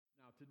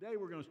Today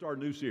we're going to start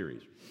a new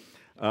series.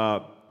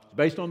 It's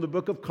based on the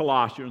book of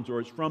Colossians,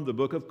 or it's from the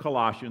book of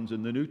Colossians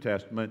in the New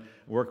Testament.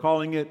 We're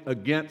calling it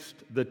Against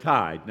the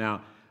Tide.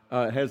 Now,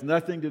 it has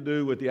nothing to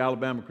do with the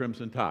Alabama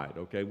Crimson Tide,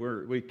 okay?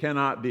 We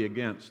cannot be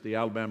against the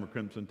Alabama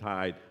Crimson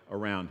Tide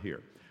around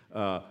here.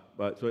 So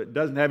it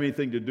doesn't have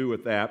anything to do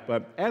with that.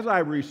 But as I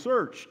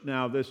researched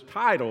now this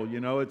title,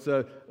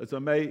 it's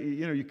amazing.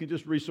 You can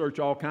just research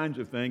all kinds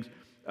of things.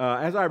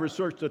 As I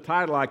researched the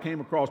title, I came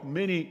across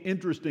many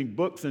interesting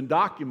books and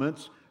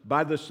documents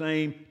by the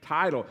same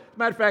title. As a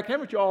matter of fact,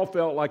 haven't you all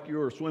felt like you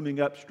were swimming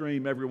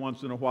upstream every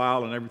once in a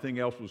while and everything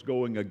else was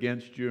going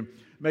against you?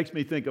 It makes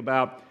me think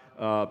about,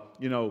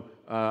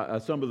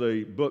 some of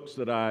the books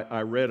that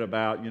I read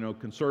about,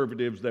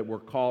 conservatives that were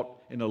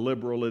caught in a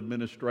liberal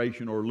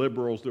administration or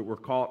liberals that were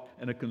caught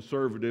in a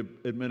conservative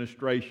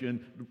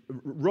administration,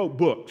 wrote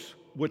books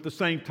with the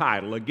same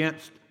title,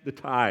 Against the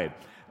Tide.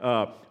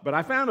 But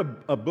I found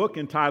a book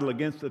entitled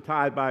Against the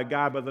Tide by a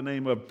guy by the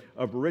name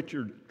of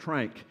Richard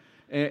Trank.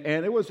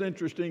 And it was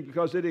interesting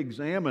because it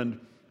examined,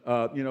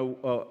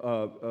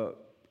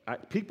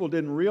 people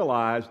didn't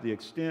realize the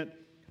extent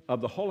of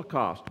the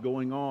Holocaust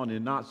going on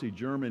in Nazi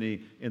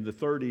Germany in the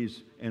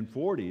 30s and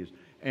 40s.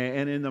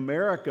 And in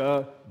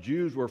America,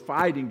 Jews were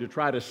fighting to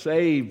try to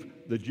save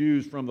the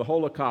Jews from the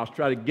Holocaust,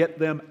 try to get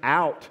them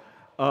out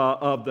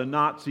of the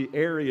Nazi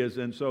areas.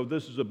 And so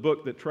this is a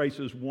book that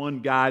traces one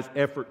guy's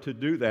effort to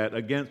do that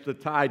against the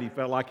tide. He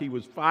felt like he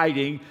was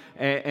fighting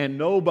and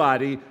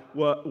nobody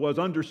was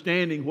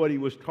understanding what he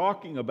was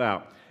talking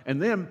about.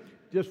 And then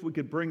just we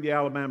could bring the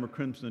Alabama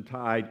Crimson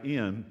Tide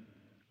in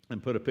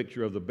and put a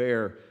picture of the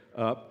bear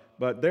up.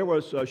 But there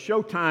was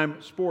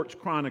Showtime Sports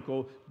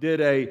Chronicle did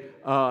a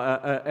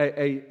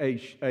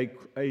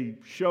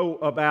show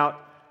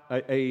about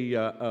a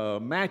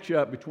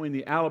matchup between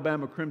the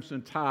Alabama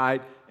Crimson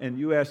Tide and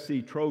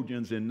USC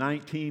Trojans in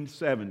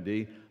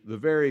 1970, the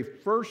very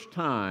first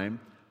time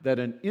that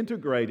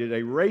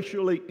a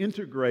racially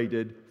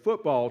integrated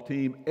football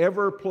team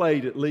ever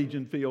played at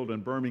Legion Field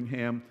in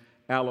Birmingham,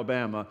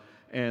 Alabama.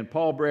 And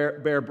Paul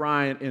Bear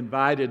Bryant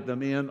invited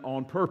them in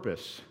on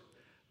purpose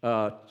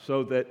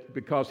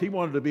because he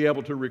wanted to be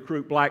able to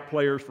recruit black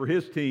players for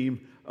his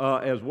team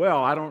as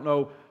well. I don't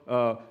know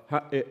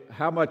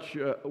how much,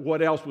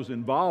 what else was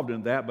involved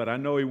in that, but I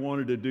know he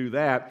wanted to do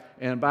that.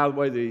 And by the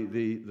way,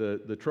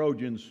 the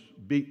Trojans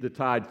beat the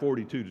Tide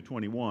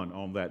 42-21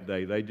 on that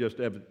day. They just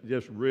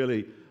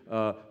really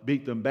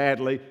beat them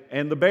badly.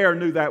 And the Bear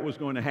knew that was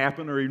going to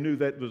happen, or he knew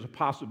that there was a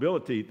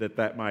possibility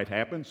that might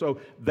happen. So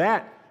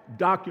that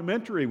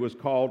documentary was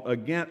called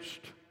Against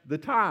the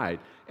Tide.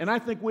 And I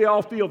think we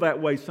all feel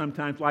that way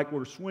sometimes, like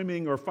we're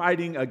swimming or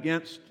fighting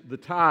against the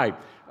tide.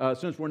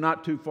 Since we're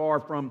not too far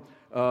from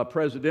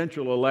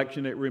presidential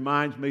election, it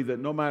reminds me that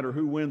no matter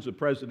who wins the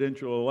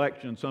presidential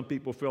election, some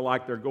people feel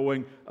like they're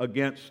going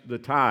against the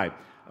tide.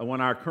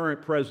 When our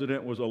current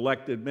president was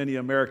elected, many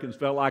Americans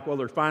felt like, well,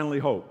 there's finally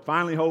hope.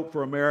 Finally hope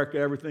for America.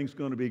 Everything's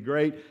going to be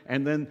great.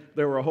 And then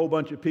there were a whole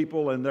bunch of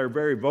people, and they're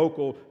very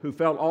vocal, who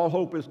felt all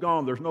hope is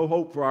gone. There's no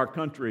hope for our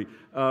country,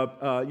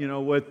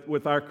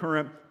 with our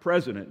current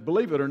president.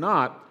 Believe it or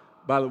not,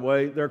 by the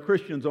way, there are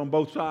Christians on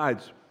both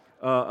sides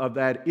of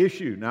that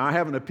issue. Now, I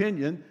have an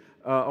opinion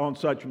on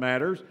such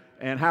matters,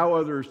 and how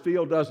others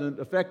feel doesn't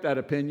affect that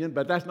opinion,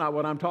 but that's not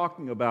what I'm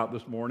talking about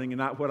this morning and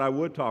not what I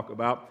would talk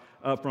about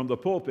from the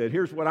pulpit.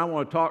 Here's what I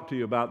want to talk to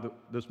you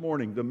about this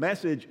morning. The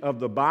message of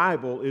the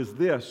Bible is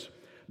this: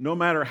 no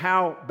matter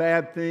how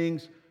bad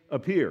things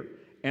appear,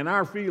 and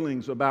our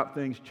feelings about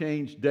things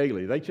change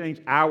daily. They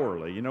change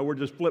hourly. We're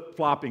just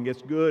flip-flopping.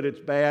 It's good, it's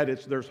bad,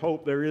 there's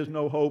hope, there is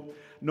no hope.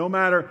 No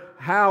matter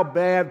how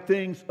bad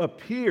things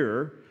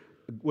appear,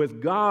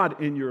 with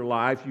God in your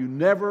life, you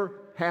never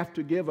have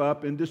to give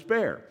up in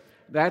despair.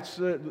 That's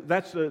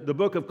the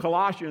book of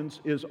Colossians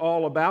is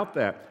all about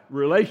that.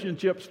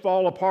 Relationships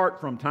fall apart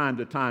from time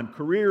to time.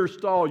 Careers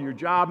stall. Your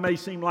job may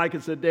seem like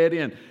it's a dead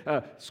end.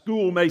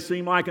 School may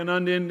seem like an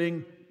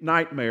unending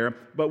nightmare.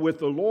 But with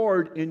the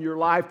Lord in your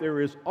life,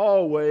 there is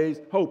always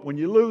hope. When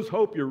you lose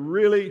hope, you're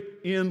really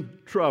in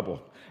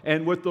trouble.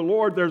 And with the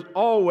Lord, there's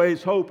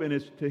always hope, and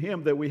it's to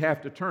Him that we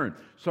have to turn.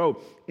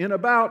 So in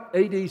about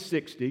AD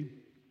 60,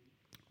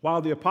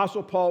 while the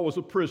Apostle Paul was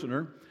a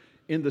prisoner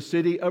in the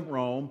city of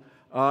Rome,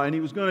 and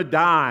he was going to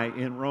die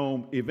in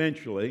Rome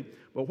eventually.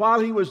 But while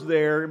he was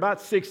there,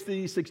 about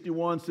 60,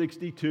 61,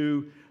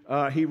 62,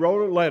 he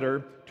wrote a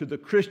letter to the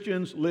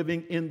Christians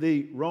living in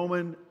the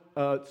Roman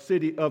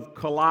city of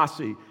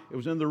Colossae. It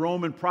was in the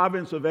Roman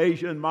province of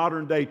Asia in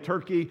modern-day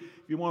Turkey.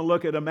 If you want to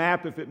look at a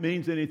map, if it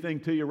means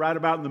anything to you, right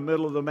about in the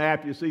middle of the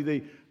map, you see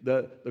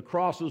the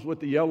crosses with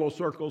the yellow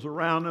circles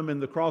around them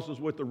and the crosses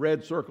with the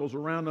red circles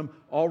around them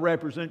all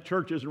represent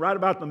churches. And right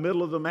about in the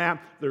middle of the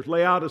map, there's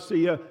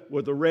Laodicea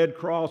with the red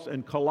cross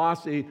and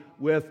Colossae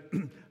with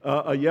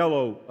a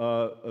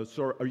yellow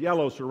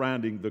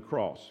surrounding the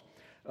cross.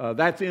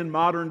 That's in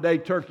modern-day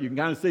Turkey. You can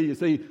kind of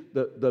see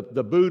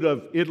the boot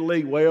of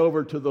Italy way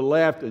over to the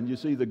left, and you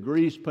see the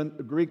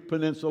Greek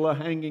peninsula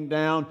hanging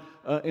down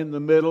in the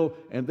middle,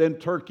 and then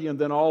Turkey, and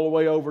then all the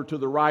way over to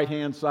the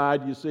right-hand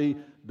side, you see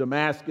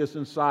Damascus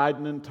and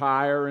Sidon and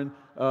Tyre and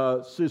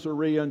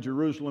Caesarea and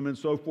Jerusalem and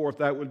so forth.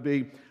 That would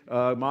be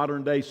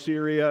modern-day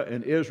Syria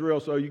and Israel.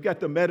 So you got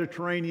the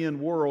Mediterranean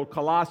world.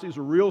 Colossae is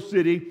a real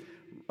city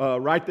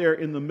right there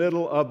in the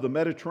middle of the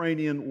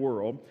Mediterranean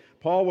world.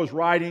 Paul was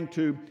writing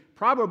to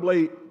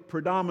probably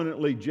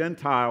predominantly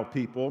Gentile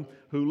people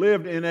who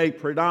lived in a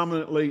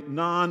predominantly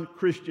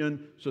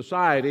non-Christian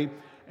society,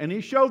 and he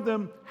showed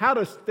them how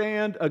to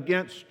stand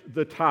against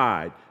the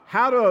tide,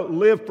 how to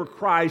live for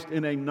Christ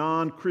in a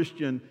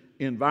non-Christian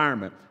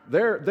environment.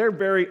 Their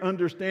very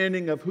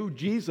understanding of who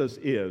Jesus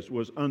is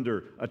was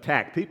under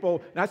attack.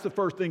 That's the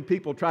first thing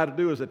people try to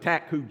do, is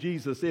attack who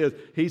Jesus is.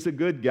 He's a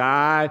good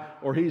guy,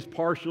 or he's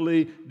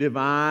partially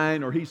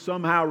divine, or he's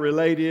somehow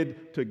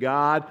related to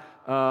God.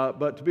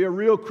 But to be a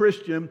real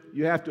Christian,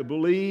 you have to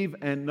believe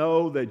and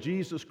know that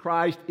Jesus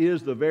Christ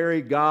is the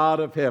very God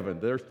of heaven.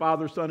 There's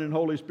Father, Son, and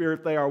Holy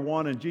Spirit. They are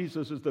one, and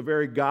Jesus is the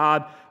very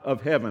God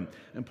of heaven.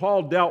 And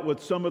Paul dealt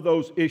with some of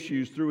those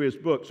issues through his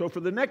book. So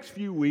for the next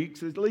few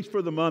weeks, at least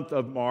for the month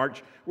of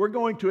March, we're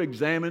going to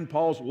examine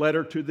Paul's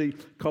letter to the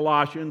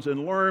Colossians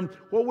and learn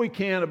what we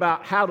can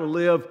about how to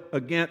live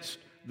against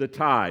the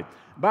tide.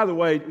 By the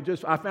way,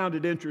 I found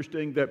it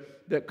interesting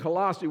that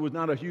Colossae was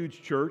not a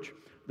huge church.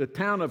 The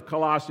town of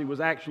Colossae was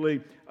actually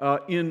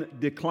in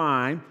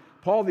decline.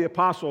 Paul the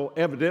Apostle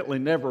evidently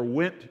never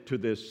went to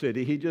this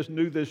city. He just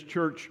knew this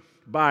church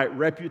by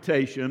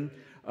reputation.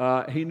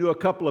 He knew a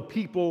couple of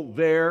people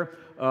there.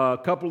 A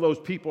couple of those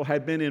people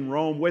had been in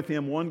Rome with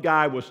him. One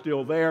guy was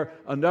still there.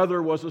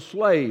 Another was a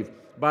slave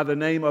by the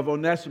name of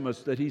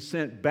Onesimus that he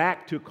sent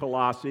back to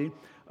Colossae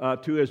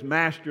to his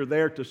master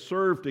there to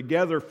serve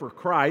together for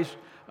Christ.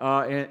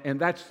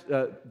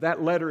 That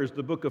letter is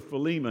the book of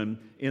Philemon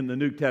in the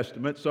New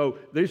Testament. So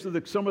these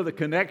are some of the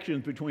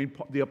connections between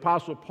the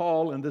Apostle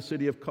Paul and the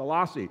city of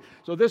Colossae.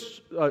 So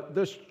this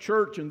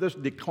church in this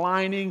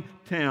declining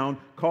town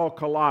called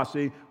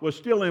Colossae was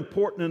still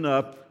important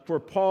enough for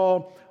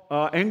Paul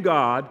and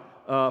God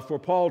for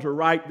Paul to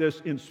write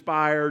this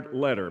inspired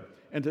letter.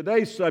 And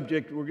today's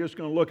subject, we're just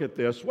going to look at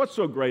this. What's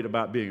so great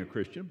about being a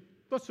Christian?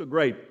 What's so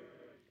great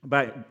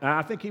about,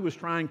 I think he was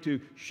trying to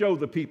show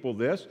the people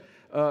this.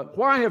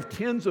 Why have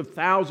tens of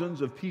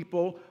thousands of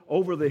people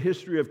over the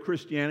history of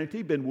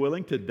Christianity been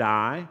willing to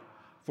die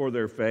for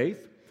their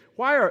faith?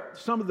 Why are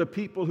some of the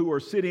people who are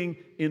sitting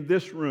in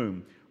this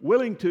room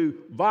willing to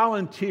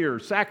volunteer,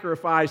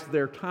 sacrifice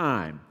their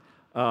time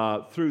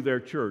through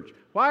their church?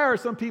 Why are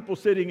some people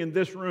sitting in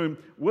this room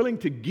willing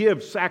to give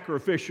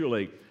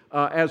sacrificially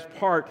as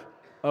part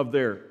of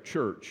their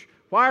church?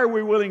 Why are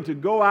we willing to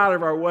go out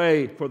of our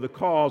way for the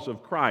cause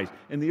of Christ?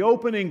 In the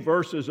opening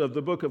verses of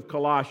the book of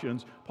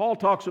Colossians, Paul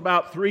talks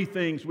about three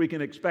things we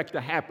can expect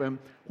to happen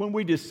when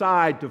we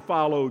decide to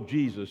follow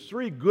Jesus.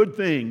 Three good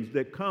things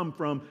that come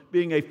from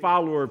being a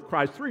follower of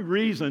Christ. Three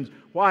reasons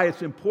why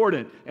it's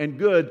important and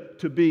good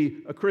to be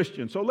a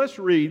Christian. So let's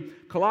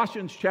read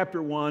Colossians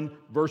chapter 1,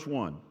 verse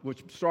 1,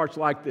 which starts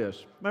like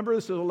this. Remember,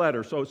 this is a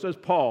letter, so it says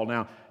Paul.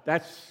 Now,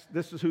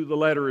 this is who the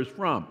letter is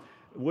from.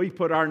 We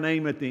put our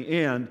name at the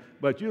end,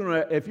 but you know,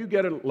 if you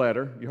get a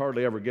letter, you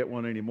hardly ever get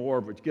one anymore,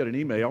 but you get an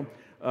email,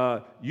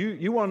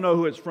 you want to know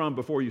who it's from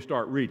before you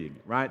start reading,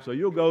 right? So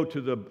you'll go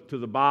to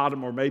the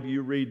bottom, or maybe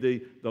you read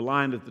the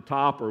line at the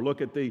top, or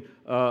look at the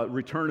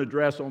return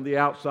address on the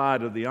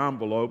outside of the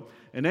envelope.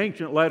 In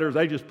ancient letters,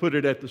 they just put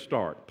it at the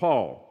start.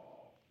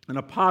 Paul, an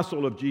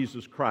apostle of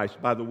Jesus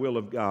Christ by the will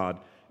of God,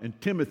 and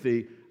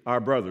Timothy, our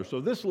brother. So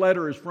this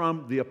letter is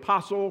from the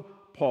apostle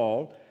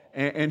Paul,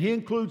 and he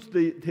includes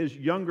his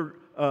younger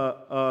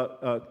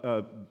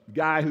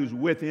guy who's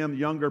with him,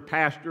 younger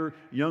pastor,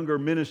 younger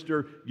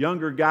minister,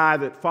 younger guy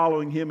that's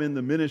following him in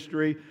the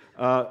ministry,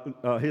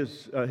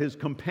 his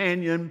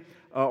companion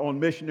on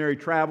missionary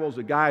travels,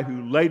 a guy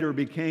who later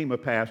became a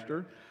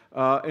pastor,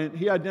 and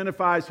he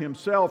identifies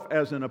himself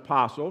as an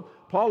apostle.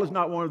 Paul is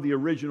not one of the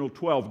original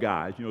 12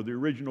 guys, the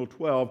original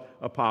 12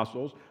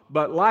 apostles,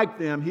 but like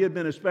them, he had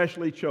been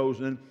especially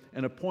chosen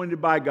and appointed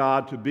by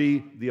God to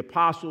be the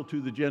apostle to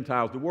the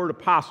Gentiles. The word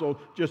apostle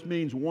just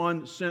means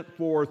one sent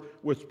forth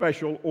with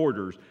special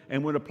orders.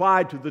 And when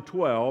applied to the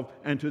 12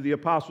 and to the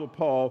apostle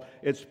Paul,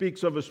 it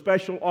speaks of a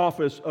special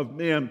office of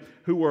men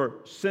who were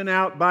sent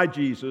out by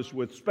Jesus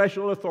with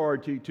special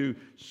authority to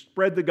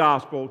spread the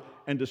gospel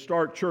and to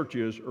start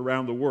churches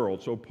around the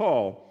world. So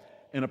Paul,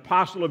 an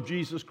apostle of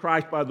Jesus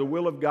Christ by the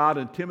will of God,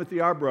 and Timothy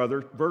our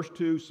brother, verse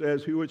 2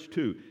 says who it's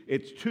to.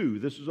 It's to,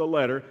 this is a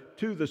letter,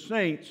 to the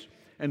saints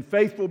and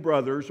faithful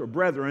brothers or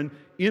brethren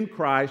in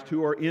Christ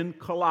who are in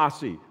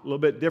Colossae. A little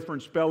bit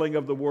different spelling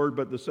of the word,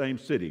 but the same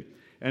city.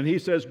 And he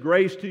says,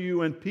 grace to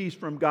you and peace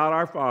from God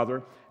our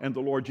Father and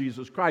the Lord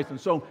Jesus Christ. And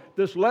so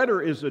this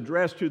letter is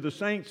addressed to the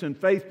saints and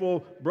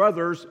faithful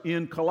brothers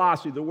in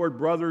Colossae. The word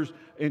brothers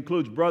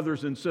includes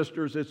brothers and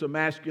sisters. It's a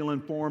masculine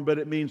form, but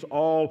it means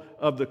all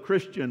of the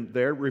Christian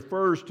there. It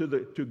refers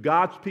to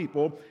God's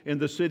people in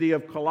the city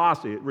of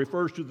Colossae. It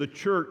refers to the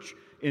church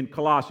in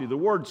Colossae. The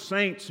word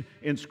saints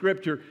in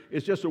Scripture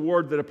is just a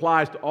word that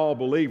applies to all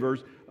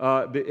believers.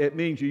 It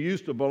means you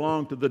used to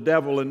belong to the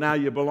devil and now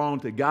you belong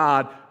to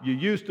God. You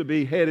used to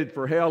be headed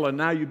for hell and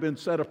now you've been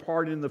set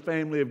apart in the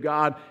family of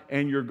God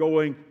and you're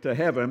going to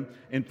heaven.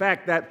 In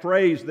fact, that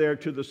phrase there,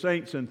 to the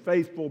saints and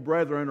faithful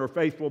brethren or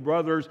faithful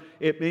brothers,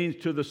 it means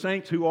to the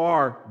saints who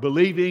are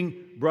believing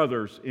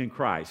brothers in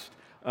Christ.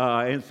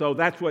 And so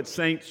that's what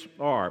saints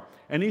are.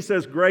 And he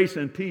says grace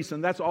and peace,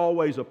 and that's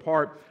always a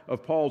part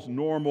of Paul's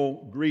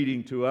normal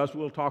greeting to us.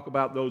 We'll talk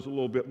about those a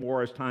little bit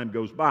more as time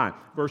goes by.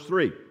 Verse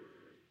 3.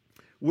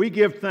 We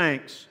give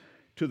thanks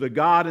to the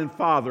God and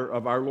Father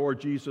of our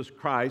Lord Jesus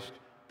Christ,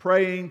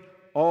 praying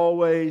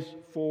always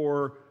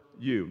for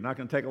you. I'm not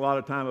going to take a lot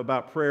of time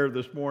about prayer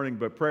this morning,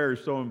 but prayer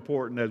is so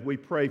important as we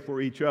pray for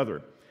each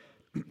other.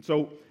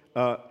 So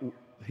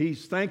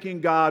he's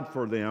thanking God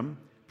for them,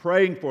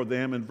 praying for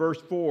them. In verse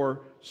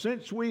 4,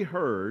 since we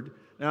heard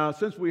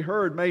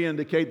may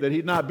indicate that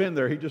he'd not been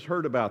there, he just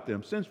heard about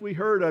them. Since we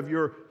heard of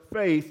your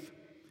faith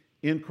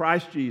in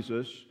Christ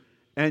Jesus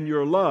and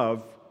your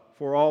love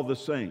for all the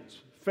saints.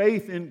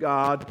 Faith in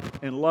God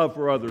and love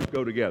for others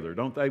go together,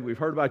 don't they? We've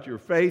heard about your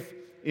faith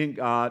in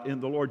God, in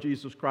the Lord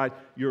Jesus Christ,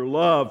 your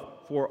love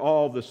for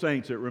all the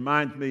saints. It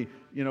reminds me,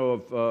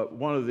 of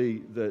one of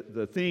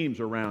the themes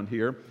around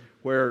here,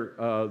 where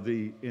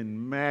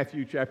in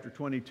Matthew chapter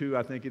 22,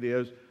 I think it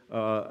is,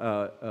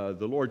 the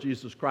Lord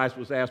Jesus Christ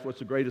was asked, what's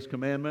the greatest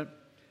commandment?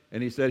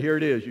 And he said, here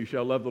it is, you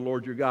shall love the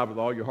Lord your God with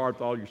all your heart,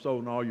 with all your soul,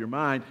 and all your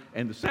mind.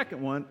 And the second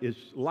one is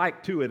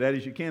like to it. That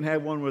is, you can't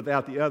have one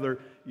without the other.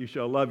 You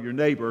shall love your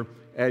neighbor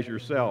as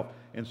yourself.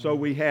 And so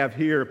we have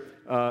here,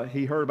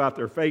 he heard about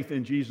their faith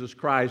in Jesus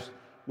Christ,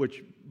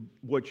 which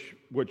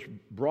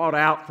brought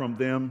out from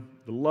them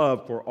the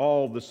love for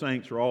all the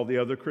saints or all the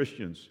other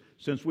Christians.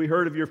 Since we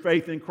heard of your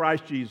faith in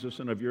Christ Jesus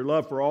and of your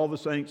love for all the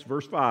saints,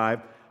 verse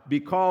 5,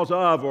 because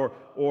of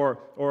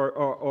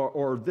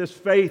or this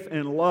faith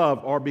and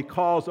love are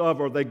because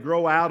of, or they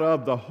grow out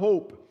of the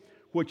hope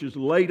which is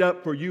laid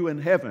up for you in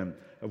heaven,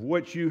 of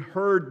which you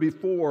heard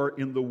before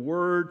in the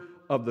word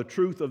of the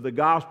truth of the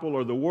gospel,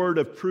 or the word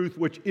of truth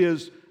which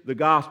is the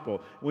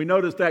gospel. We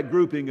notice that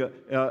grouping,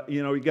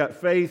 you got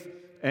faith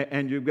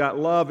and you've got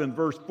love in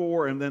verse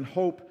 4 and then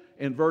hope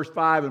in verse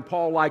 5, and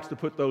Paul likes to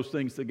put those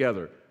things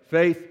together.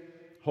 Faith,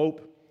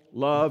 hope,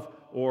 love.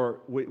 Or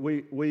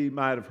we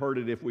might have heard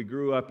it if we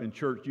grew up in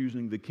church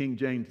using the King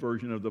James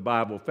Version of the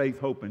Bible, faith,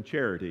 hope, and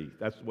charity.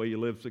 That's the way you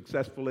live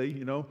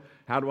successfully,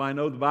 How do I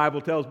know? The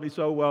Bible tells me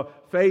so. Well,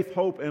 faith,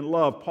 hope, and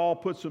love, Paul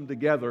puts them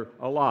together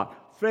a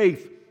lot.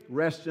 Faith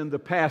rests in the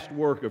past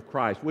work of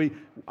Christ.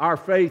 Our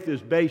faith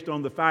is based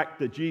on the fact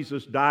that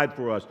Jesus died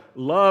for us.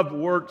 Love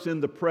works in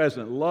the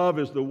present. Love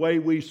is the way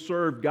we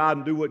serve God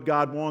and do what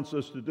God wants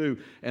us to do.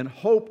 And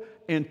hope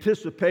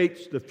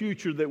anticipates the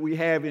future that we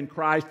have in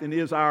Christ and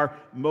is our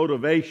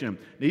motivation.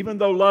 Even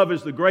though love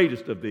is the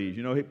greatest of these,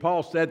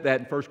 Paul said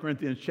that in 1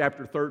 Corinthians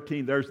chapter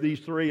 13, there's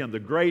these three, and the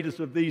greatest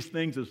of these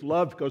things is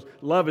love, because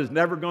love is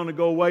never going to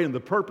go away, and the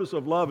purpose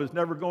of love is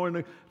never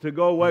going to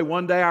go away.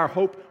 One day our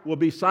hope will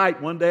be sight,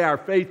 one day our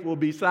faith will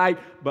be sight,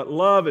 but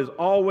love is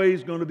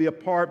always going to be a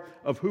part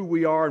of who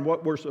we are and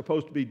what we're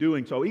supposed to be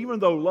doing. So even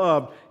though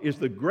love is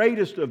the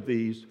greatest of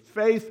these,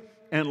 faith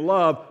and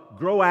love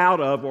grow out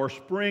of or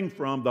spring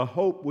from the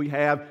hope we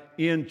have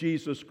in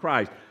Jesus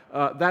Christ.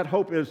 That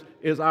hope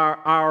is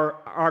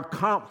our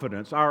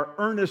confidence, our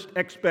earnest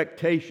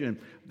expectation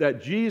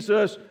that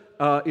Jesus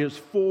is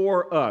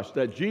for us,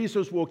 that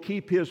Jesus will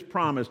keep His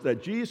promise,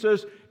 that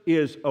Jesus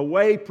is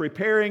away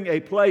preparing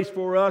a place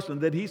for us, and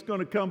that He's going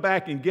to come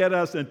back and get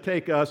us and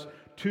take us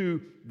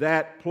to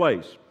that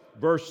place.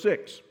 Verse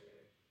 6,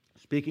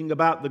 speaking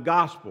about the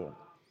gospel,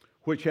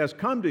 which has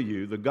come to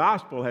you, the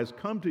gospel has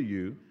come to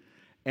you,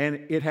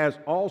 and it has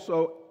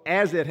also,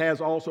 as it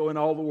has also in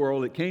all the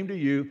world, it came to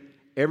you.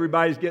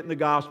 Everybody's getting the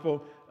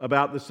gospel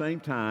about the same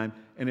time,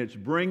 and it's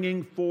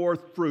bringing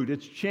forth fruit.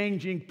 It's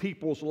changing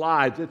people's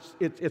lives.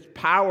 It's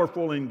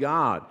powerful in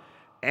God,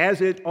 as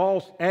it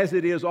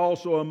is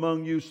also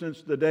among you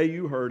since the day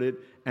you heard it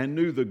and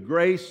knew the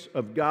grace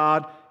of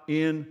God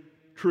in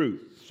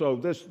truth. So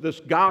this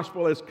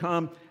gospel has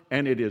come,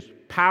 and it is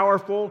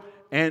powerful,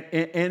 and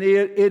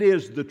it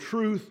is the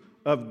truth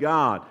of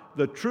God.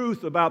 The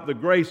truth about the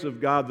grace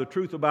of God, the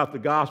truth about the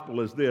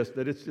gospel is this,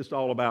 that it's just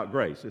all about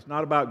grace. It's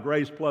not about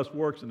grace plus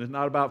works, and it's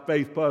not about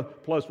faith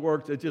plus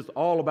works. It's just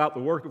all about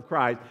the work of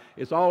Christ.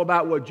 It's all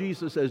about what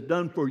Jesus has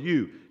done for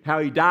you, how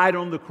He died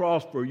on the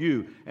cross for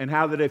you, and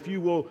how that if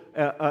you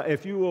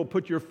will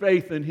put your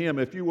faith in Him,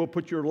 if you will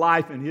put your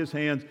life in His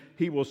hands,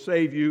 He will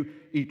save you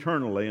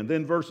eternally. And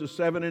then verses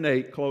 7 and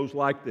 8 close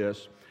like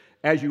this.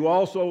 As you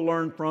also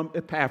learned from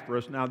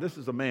Epaphras. Now, this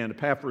is a man.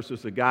 Epaphras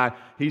is a guy.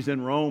 He's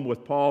in Rome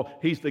with Paul.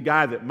 He's the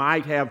guy that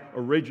might have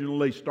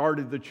originally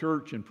started the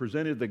church and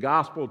presented the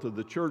gospel to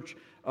the church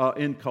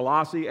in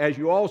Colossae. As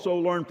you also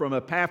learned from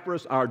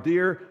Epaphras, our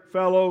dear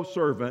fellow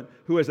servant,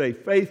 who is a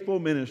faithful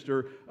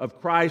minister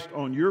of Christ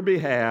on your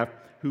behalf,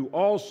 who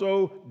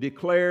also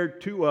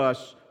declared to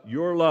us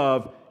your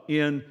love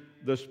in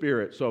the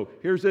Spirit. So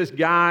here's this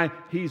guy.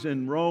 He's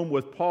in Rome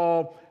with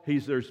Paul.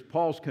 There's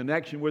Paul's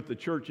connection with the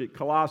church at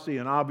Colossae,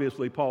 and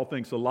obviously Paul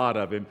thinks a lot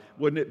of him.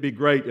 Wouldn't it be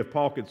great if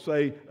Paul could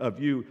say of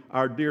you,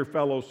 our dear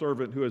fellow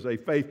servant who is a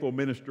faithful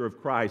minister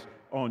of Christ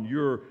on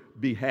your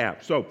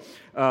behalf? So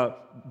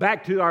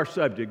back to our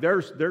subject.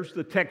 There's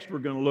the text we're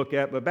going to look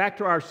at, but back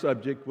to our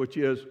subject, which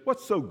is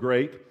what's so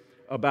great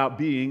about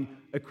being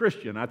a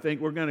Christian. I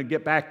think we're going to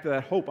get back to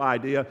that hope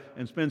idea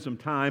and spend some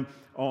time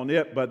on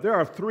it, but there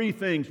are three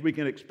things we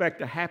can expect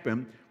to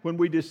happen when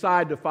we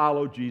decide to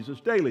follow Jesus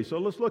daily. So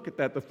let's look at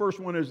that. The first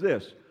one is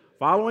this: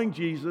 following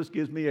Jesus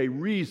gives me a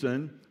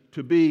reason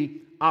to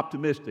be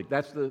optimistic.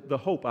 That's the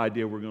hope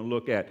idea we're going to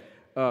look at.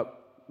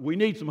 We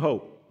need some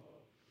hope.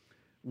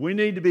 We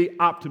need to be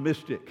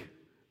optimistic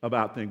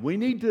about things. We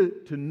need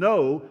to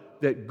know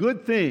that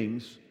good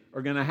things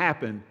are going to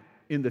happen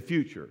in the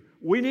future.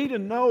 We need to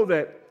know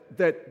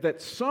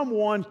that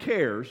someone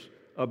cares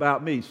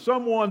about me.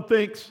 Someone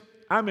thinks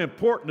I'm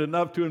important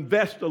enough to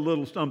invest a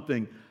little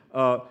something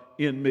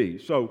in me.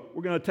 So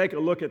we're going to take a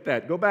look at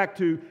that. Go back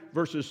to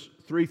verses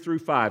 3 through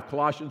 5.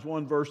 Colossians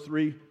 1 verse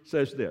 3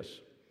 says this: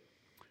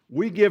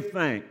 "We give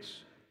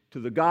thanks to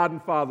the God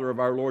and Father of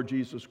our Lord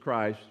Jesus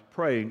Christ,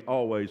 praying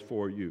always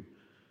for you."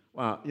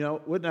 Wow,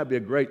 wouldn't that be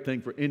a great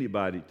thing for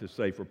anybody to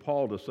say, for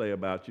Paul to say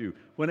about you?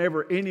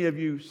 Whenever any of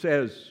you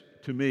says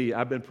to me,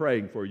 "I've been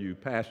praying for you,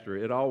 Pastor,"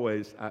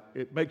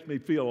 it makes me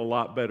feel a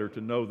lot better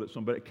to know that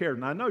somebody cares.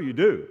 And I know you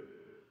do,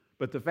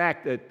 but the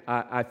fact that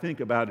I think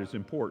about it is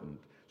important.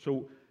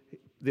 So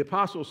the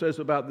apostle says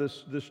about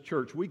this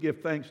church, "We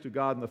give thanks to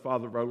God and the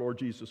Father of our Lord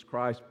Jesus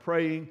Christ,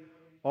 praying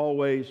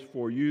always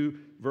for you."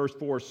 Verse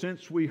 4,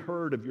 "Since we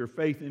heard of your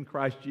faith in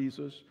Christ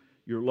Jesus,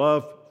 your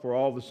love for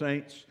all the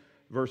saints."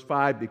 Verse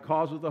 5,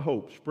 "Because of the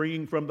hope,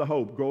 springing from the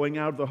hope, growing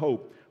out of the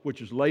hope,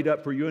 which is laid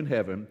up for you in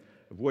heaven,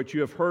 of what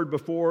you have heard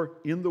before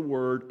in the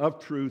word of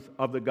truth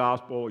of the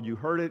gospel." You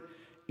heard it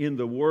in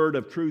the word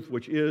of truth,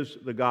 which is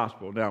the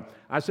gospel. Now,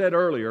 I said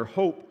earlier,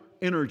 hope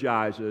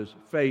energizes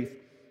faith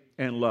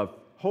and love.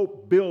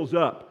 Hope builds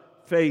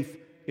up faith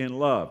and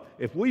love.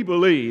 If we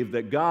believe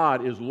that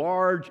God is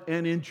large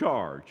and in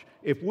charge,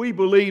 if we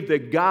believe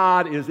that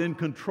God is in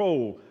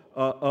control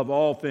of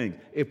all things,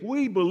 if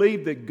we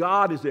believe that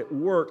God is at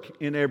work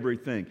in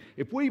everything,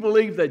 if we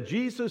believe that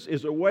Jesus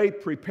is away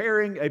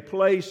preparing a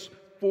place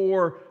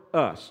for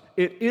us,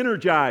 it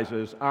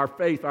energizes our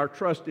faith, our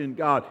trust in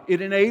God.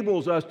 It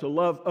enables us to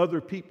love other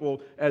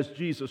people as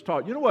Jesus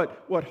taught. You know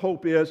what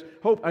hope is?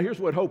 Here's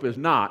what hope is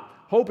not.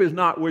 Hope is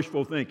not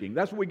wishful thinking.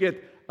 That's what we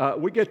get.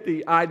 We get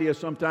the idea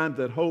sometimes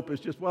that hope is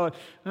just,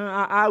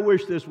 I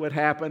wish this would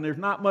happen. There's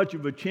not much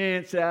of a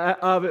chance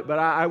of it, but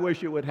I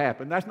wish it would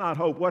happen. That's not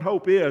hope. What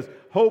hope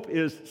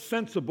is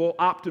sensible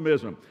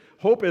optimism.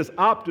 Hope is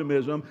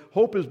optimism.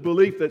 Hope is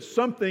belief that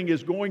something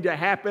is going to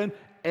happen,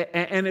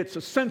 and it's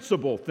a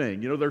sensible thing.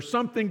 There's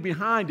something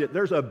behind it.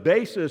 There's a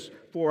basis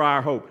for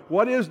our hope.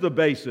 What is the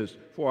basis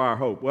for our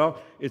hope?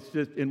 Well, it's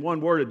just, in one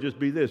word, it'd just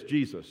be this: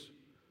 Jesus.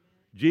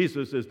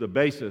 Jesus is the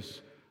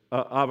basis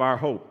of our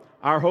hope.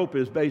 Our hope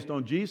is based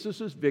on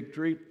Jesus'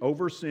 victory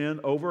over sin,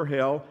 over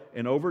hell,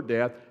 and over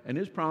death, and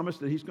His promise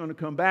that He's going to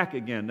come back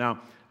again.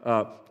 Now,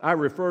 I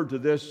referred to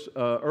this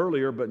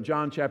earlier, but in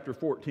John chapter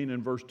 14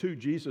 and verse 2,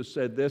 Jesus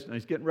said this, and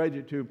He's getting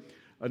ready to,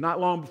 not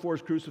long before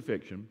His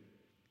crucifixion,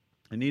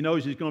 and He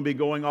knows He's going to be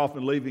going off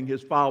and leaving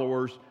His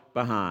followers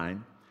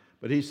behind,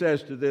 but He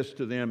says to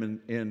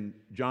them in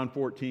John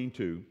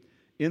 14:2,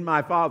 "In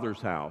my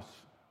Father's house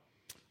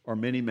are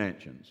many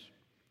mansions.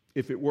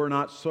 If it were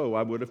not so,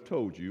 I would have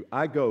told you.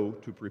 I go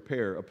to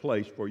prepare a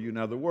place for you."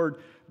 Now, the word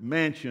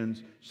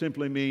mansions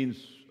simply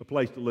means a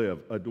place to live,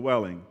 a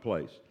dwelling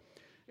place.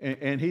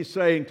 And He's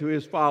saying to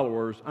His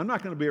followers, I'm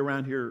not going to be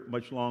around here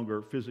much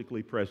longer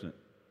physically present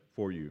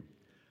for you.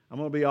 I'm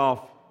going to be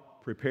off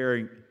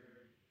preparing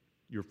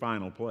your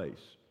final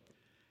place.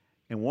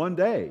 And one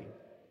day,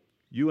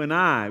 you and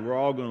I, we're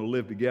all going to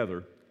live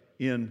together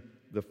in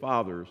the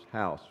Father's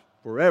house,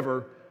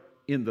 forever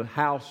in the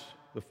house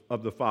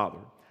of the Father.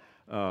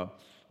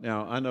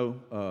 Now, I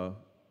know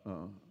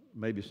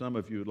maybe some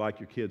of you would like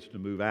your kids to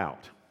move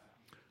out.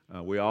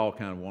 We all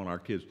kind of want our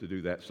kids to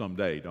do that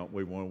someday, don't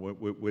we?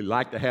 We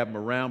like to have them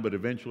around, but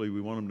eventually we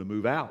want them to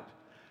move out.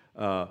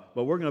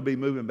 But we're going to be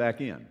moving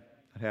back in.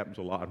 That happens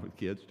a lot with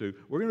kids, too.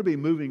 We're going to be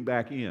moving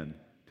back in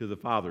to the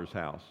Father's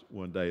house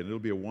one day, and it'll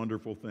be a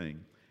wonderful thing.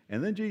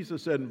 And then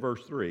Jesus said in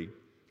verse 3,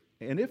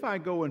 "And if I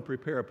go and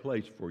prepare a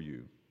place for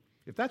you,"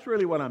 if that's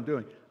really what I'm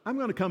doing, I'm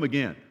going to come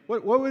again.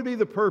 What would be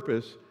the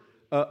purpose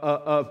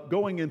of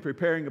going and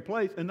preparing a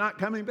place and not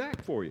coming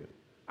back for you?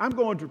 I'm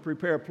going to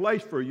prepare a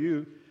place for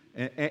you,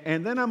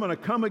 and then I'm going to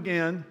come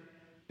again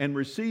and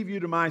receive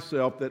you to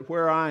myself, that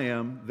where I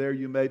am, there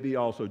you may be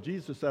also.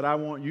 Jesus said, I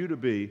want you to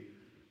be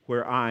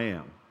where I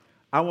am.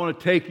 I want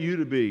to take you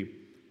to be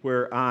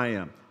where I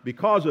am.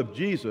 Because of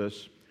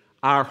Jesus,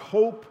 our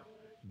hope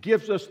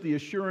gives us the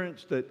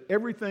assurance that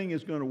everything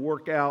is going to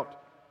work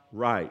out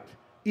right.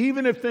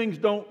 Even if things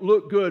don't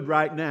look good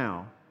right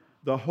now,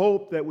 the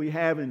hope that we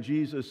have in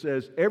Jesus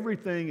says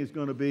everything is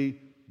going to be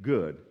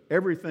good.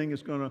 Everything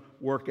is going to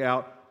work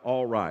out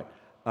all right.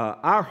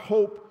 Our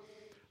hope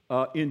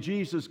in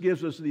Jesus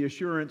gives us the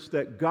assurance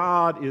that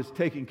God is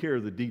taking care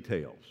of the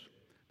details,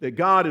 that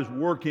God is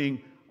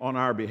working on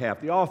our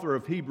behalf. The author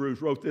of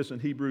Hebrews wrote this in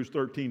Hebrews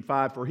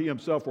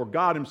 13:5, for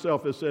God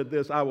himself has said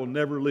this, I will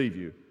never leave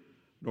you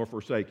nor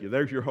forsake you.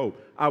 There's your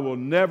hope. I will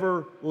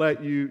never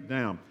let you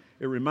down.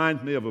 It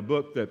reminds me of a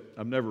book that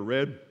I've never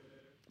read,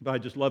 but I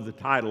just love the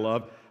title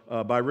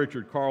of, by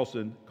Richard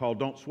Carlson, called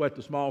Don't Sweat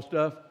the Small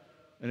Stuff.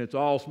 And it's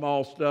all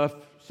small stuff,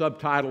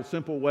 subtitled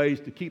Simple Ways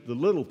to Keep the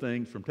Little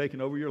Things from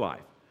Taking Over Your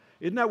Life.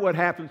 Isn't that what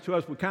happens to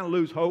us? We kind of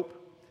lose hope.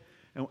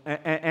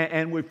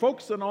 And we're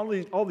focusing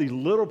on all these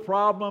little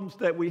problems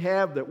that we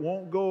have that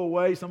won't go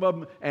away. Some of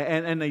them,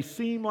 and they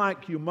seem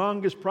like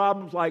humongous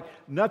problems, like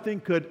nothing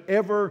could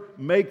ever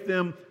make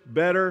them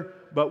better.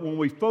 But when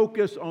we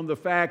focus on the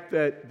fact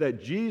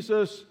that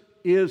Jesus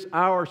is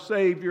our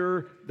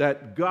Savior,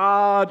 that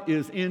God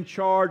is in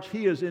charge,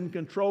 He is in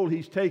control,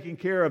 He's taking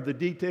care of the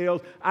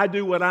details. I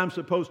do what I'm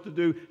supposed to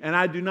do, and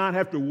I do not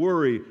have to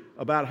worry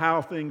about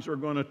how things are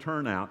going to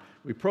turn out.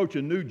 We approach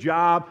a new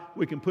job,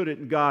 we can put it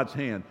in God's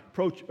hand.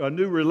 Approach a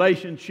new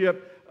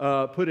relationship,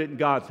 put it in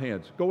God's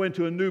hands. Go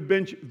into a new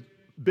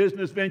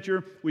business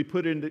venture, we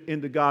put it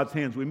into God's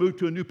hands. We move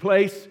to a new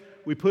place,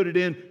 we put it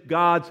in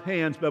God's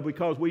hands, but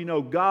because we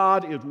know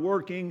God is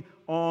working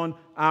on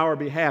our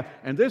behalf.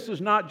 And this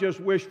is not just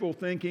wishful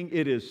thinking,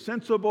 it is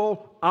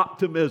sensible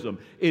optimism.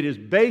 It is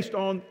based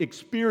on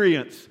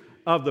experience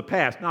of the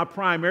past, not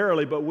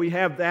primarily, but we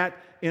have that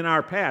in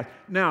our past.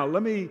 Now,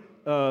 let me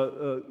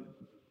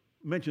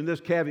mention this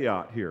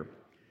caveat here.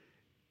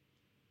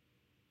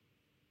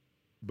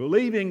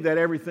 Believing that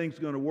everything's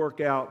going to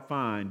work out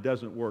fine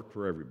doesn't work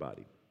for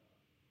everybody.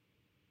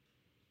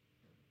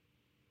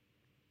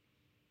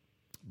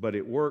 But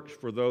it works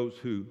for those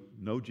who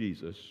know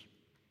Jesus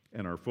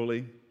and are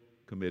fully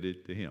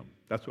committed to Him.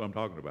 That's what I'm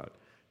talking about.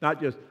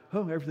 Not just,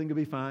 everything will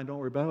be fine, don't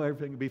worry about it,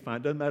 everything will be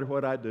fine. Doesn't matter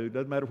what I do,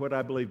 doesn't matter what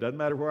I believe, doesn't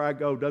matter where I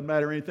go, doesn't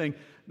matter anything.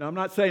 No, I'm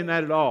not saying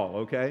that at all,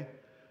 okay?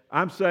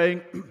 I'm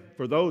saying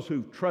for those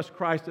who trust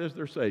Christ as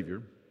their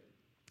Savior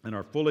and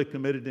are fully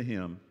committed to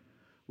Him,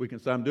 we can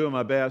say, I'm doing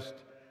my best.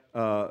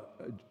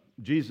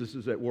 Jesus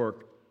is at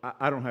work.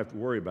 I don't have to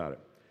worry about it.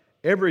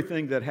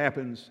 Everything that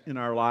happens in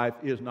our life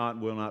is not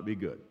and will not be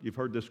good. You've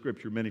heard this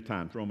scripture many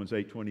times, Romans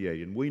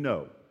 8:28. And we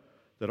know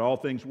that all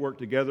things work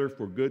together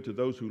for good to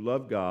those who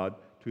love God,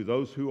 to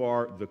those who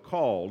are the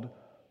called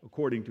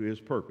according to His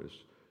purpose.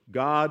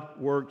 God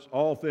works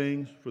all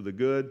things for the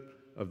good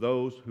of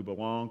those who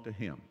belong to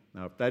Him.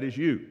 Now, if that is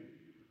you,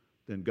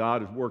 then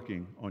God is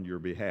working on your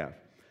behalf.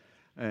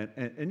 And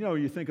you know,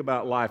 you think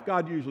about life,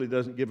 God usually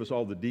doesn't give us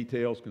all the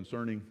details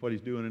concerning what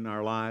He's doing in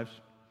our lives,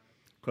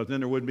 because then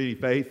there wouldn't be any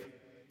faith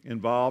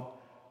involved.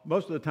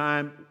 Most of the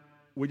time,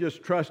 we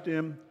just trust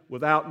Him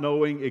without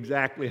knowing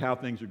exactly how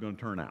things are going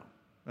to turn out.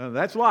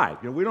 That's life.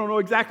 You know, we don't know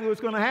exactly what's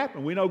going to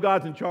happen. We know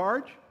God's in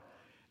charge,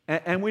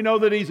 and we know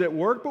that He's at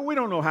work, but we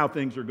don't know how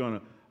things are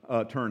going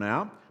to turn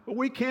out. But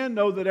we can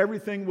know that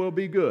everything will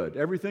be good.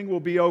 Everything will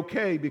be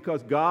okay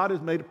because God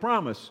has made a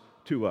promise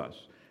to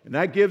us. And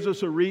that gives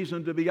us a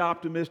reason to be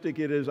optimistic.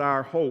 It is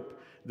our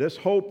hope. This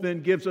hope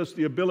then gives us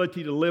the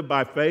ability to live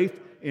by faith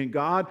in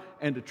God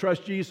and to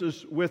trust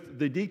Jesus with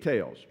the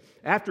details.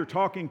 After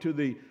talking to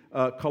the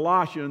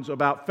Colossians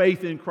about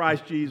faith in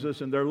Christ Jesus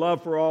and their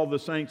love for all the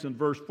saints in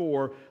verse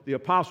 4, the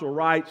apostle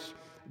writes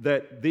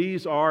that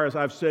these are, as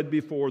I've said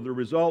before, the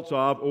results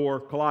of,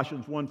 or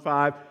Colossians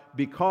 1:5,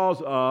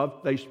 because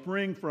of, they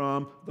spring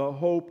from the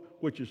hope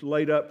which is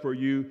laid up for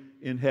you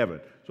in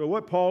heaven. So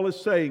what Paul is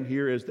saying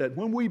here is that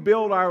when we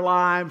build our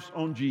lives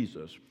on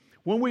Jesus,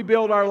 when we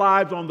build our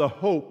lives on the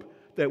hope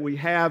that we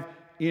have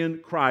in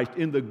Christ,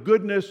 in the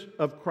goodness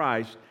of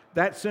Christ,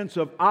 that sense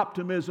of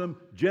optimism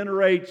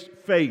generates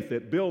faith.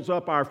 It builds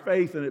up our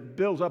faith and it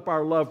builds up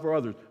our love for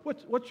others.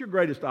 What's your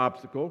greatest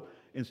obstacle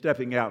in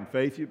stepping out in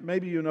faith?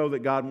 Maybe you know that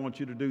God wants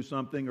you to do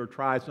something or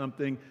try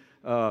something,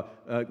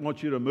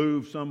 wants you to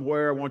move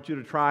somewhere, wants you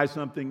to try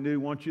something new,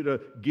 wants you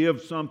to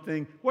give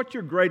something. What's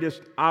your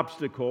greatest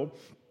obstacle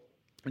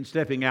in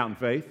stepping out in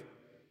faith?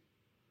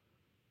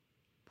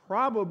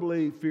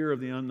 Probably fear of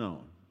the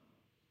unknown.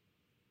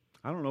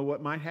 I don't know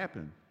what might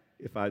happen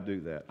if I do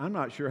that. I'm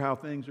not sure how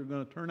things are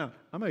going to turn out.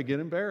 I may get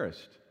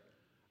embarrassed.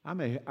 I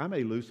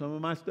may lose some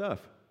of my stuff,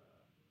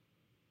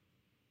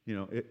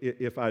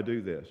 if I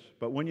do this.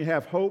 But when you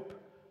have hope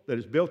that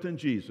is built in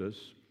Jesus,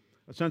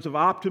 a sense of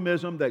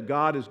optimism that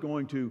God is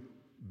going to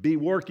be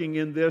working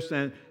in this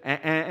and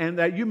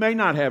that you may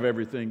not have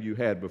everything you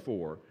had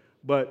before,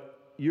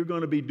 but you're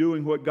going to be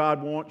doing what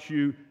God wants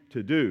you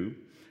to do.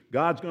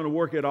 God's going to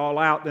work it all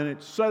out, then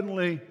it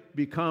suddenly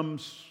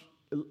becomes,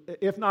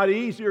 if not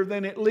easier,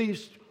 then at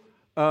least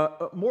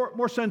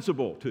more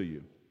sensible to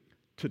you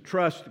to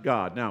trust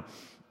God. Now,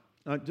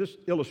 just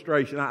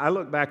illustration, I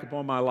look back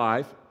upon my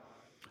life.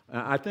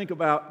 I think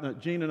about,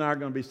 Jean and I are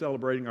going to be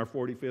celebrating our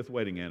 45th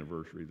wedding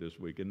anniversary this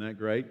week. Isn't that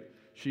great?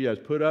 She has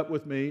put up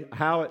with me.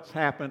 How it's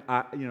happened,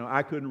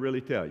 I couldn't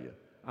really tell you.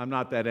 I'm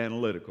not that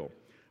analytical.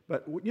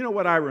 But you know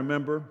what I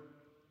remember?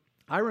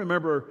 I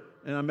remember,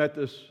 and I met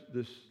this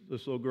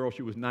little girl.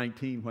 She was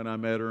 19 when I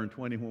met her, and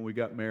 20 when we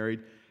got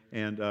married.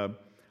 And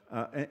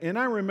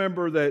I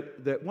remember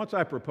that once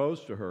I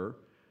proposed to her,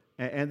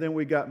 and then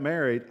we got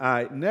married,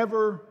 I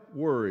never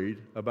worried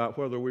about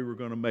whether we were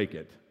going to make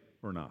it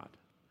or not.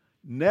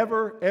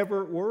 Never,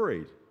 ever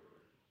worried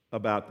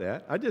about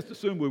that. I just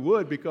assumed we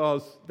would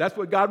because that's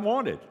what God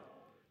wanted.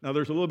 Now,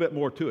 there's a little bit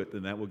more to it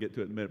than that. We'll get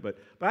to it in a minute. But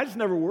I just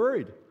never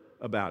worried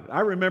about it. I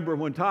remember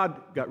when Todd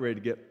got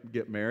ready to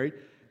get married,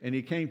 and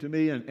he came to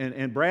me,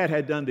 and Brad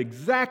had done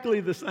exactly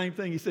the same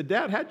thing. He said,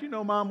 Dad, how'd you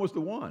know Mom was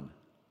the one?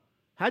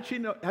 How'd you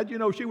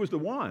know she was the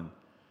one?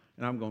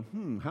 And I'm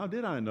going, how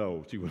did I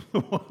know she was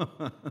the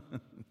one?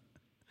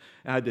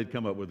 I did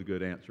come up with a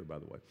good answer, by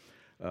the way.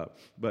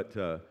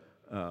 But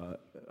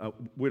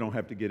we don't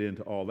have to get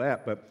into all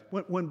that. But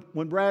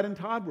when Brad and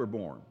Todd were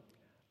born,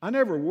 I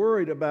never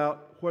worried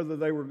about whether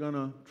they were going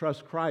to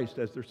trust Christ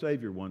as their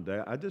Savior one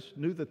day. I just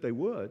knew that they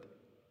would,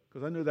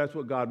 because I knew that's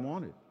what God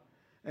wanted.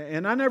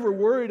 And I never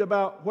worried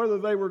about whether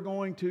they were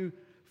going to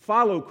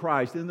follow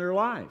Christ in their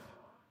life.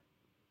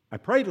 I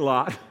prayed a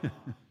lot.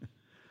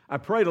 I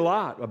prayed a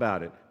lot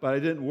about it, but I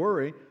didn't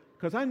worry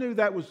because I knew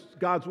that was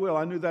God's will.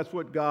 I knew that's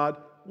what God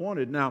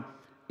wanted. Now,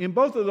 in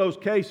both of those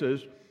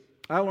cases,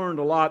 I learned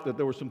a lot that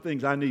there were some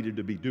things I needed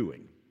to be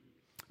doing.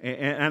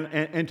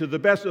 And to the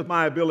best of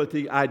my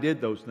ability, I did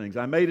those things.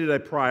 I made it a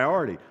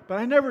priority, but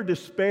I never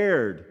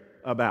despaired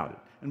about it.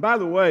 And by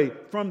the way,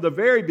 from the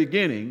very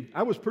beginning,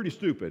 I was pretty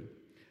stupid,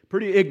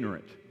 pretty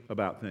ignorant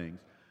about things.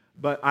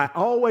 But I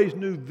always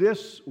knew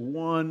this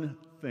one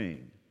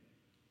thing: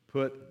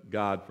 put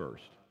God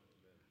first.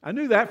 I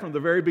knew that from the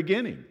very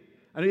beginning.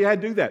 I knew you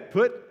had to do that.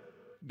 Put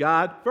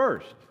God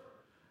first.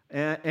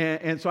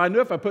 And so I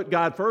knew if I put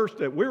God first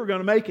that we were going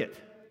to make it.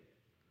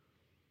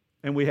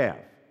 And we have.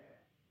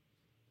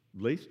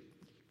 At least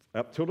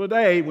up till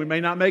today. We may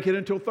not make it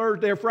until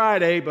Thursday or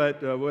Friday,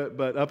 but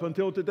up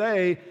until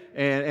today.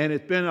 And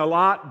it's been a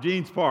lot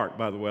Jean's part,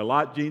 by the way, a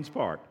lot Jean's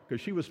part,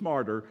 because she was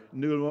smarter,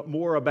 knew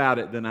more about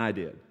it than I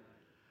did.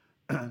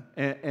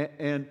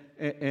 And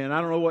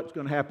I don't know what's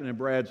going to happen in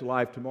Brad's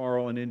life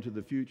tomorrow and into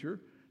the future.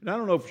 And I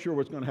don't know for sure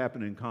what's going to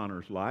happen in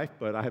Connor's life,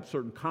 but I have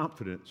certain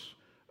confidence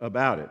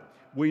about it.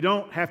 We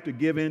don't have to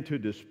give in to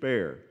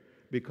despair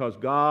because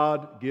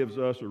God gives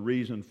us a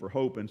reason for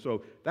hope. And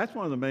so that's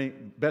one of the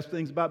best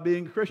things about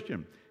being a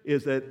Christian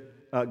is that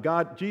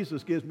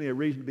Jesus gives me a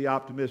reason to be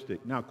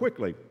optimistic. Now,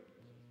 quickly,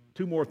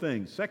 two more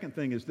things. Second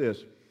thing is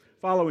this: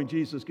 following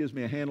Jesus gives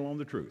me a handle on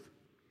the truth.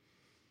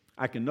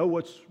 I can know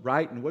what's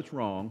right and what's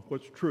wrong,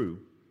 what's true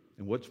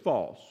and what's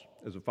false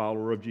as a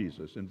follower of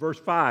Jesus. In verse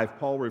 5,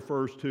 Paul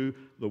refers to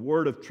the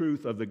word of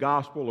truth of the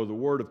gospel, or the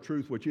word of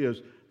truth, which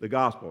is the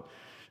gospel.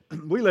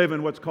 We live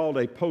in what's called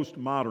a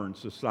postmodern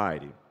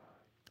society.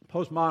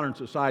 Postmodern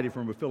society,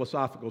 from a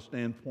philosophical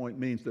standpoint,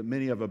 means that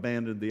many have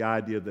abandoned the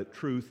idea that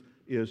truth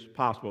is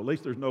possible. At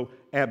least there's no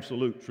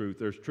absolute truth.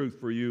 There's truth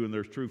for you and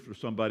there's truth for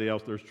somebody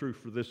else. There's truth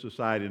for this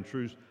society and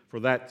truth for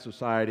that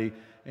society.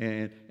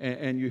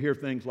 And you hear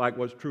things like,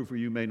 what's true for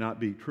you may not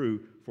be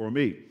true for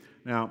me.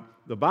 Now,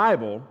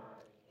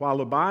 while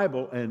the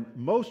Bible and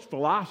most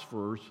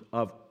philosophers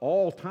of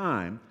all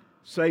time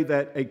say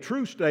that a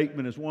true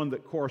statement is one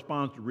that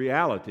corresponds to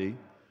reality,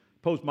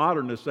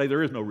 postmodernists say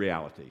there is no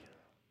reality.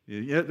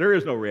 There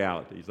is no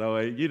reality. So,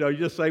 you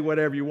just say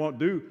whatever you want,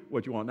 do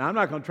what you want. Now, I'm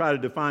not going to try to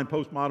define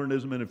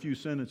postmodernism in a few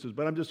sentences,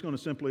 but I'm just going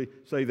to simply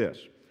say this.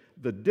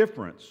 The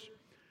difference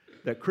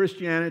that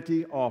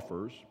Christianity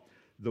offers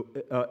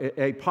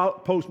a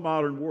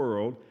postmodern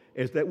world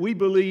is that we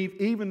believe,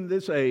 even in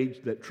this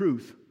age, that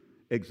truth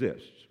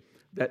exists.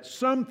 That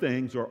some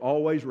things are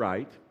always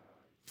right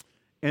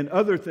and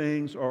other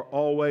things are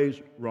always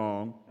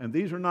wrong. And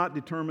these are not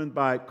determined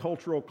by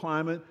cultural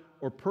climate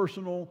or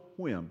personal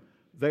whim.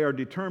 They are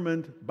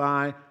determined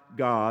by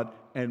God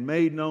and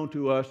made known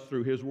to us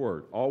through His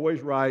Word.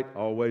 Always right,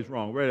 always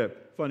wrong. I read a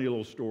funny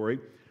little story.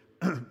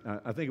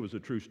 I think it was a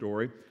true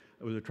story.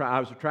 I was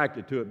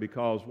attracted to it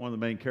because one of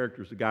the main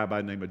characters is a guy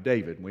by the name of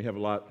David. And we have a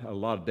lot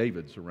of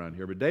Davids around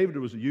here. But David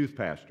was a youth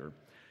pastor.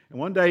 And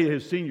one day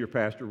his senior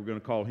pastor, we're going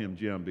to call him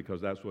Jim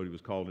because that's what he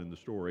was called in the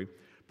story,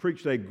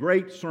 preached a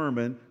great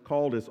sermon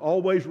called It's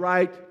Always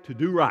Right to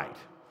Do Right.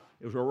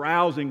 It was a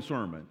rousing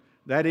sermon.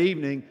 That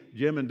evening,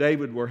 Jim and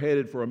David were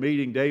headed for a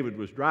meeting. David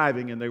was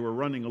driving, and they were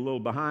running a little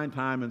behind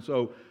time. And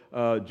so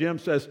Jim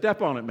says,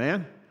 "Step on it,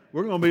 man.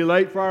 We're going to be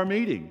late for our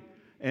meeting."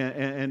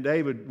 And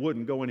David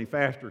wouldn't go any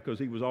faster because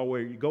he was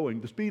always going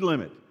the speed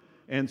limit.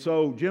 And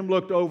so Jim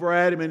looked over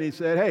at him, and he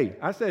said, "Hey,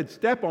 I said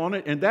step on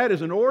it, and that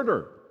is an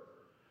order."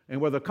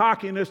 And with a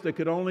cockiness that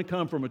could only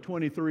come from a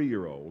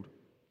 23-year-old,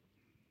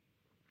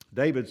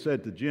 David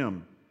said to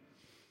Jim,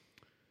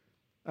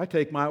 "I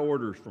take my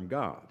orders from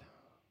God.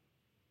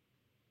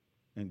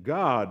 And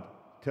God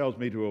tells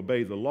me to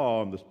obey the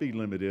law, and the speed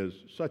limit is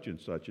such and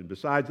such. And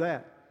besides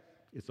that,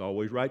 it's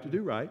always right to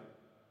do right."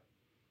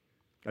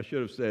 I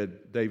should have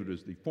said David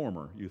was the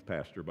former youth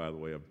pastor, by the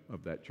way,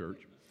 of that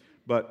church.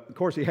 But, of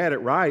course, he had it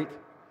right.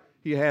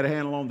 He had a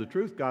handle on the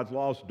truth. God's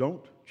laws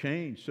don't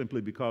change simply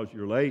because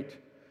you're late.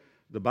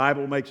 The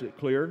Bible makes it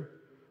clear,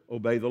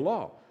 obey the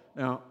law.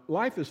 Now,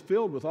 life is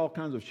filled with all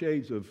kinds of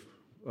shades of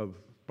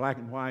black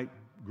and white,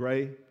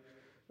 gray.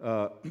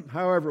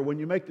 However, when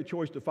you make the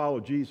choice to follow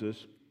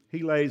Jesus,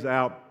 He lays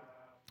out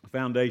a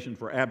foundation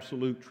for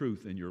absolute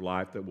truth in your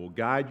life that will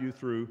guide you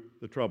through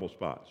the trouble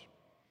spots.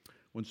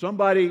 When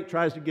somebody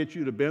tries to get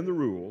you to bend the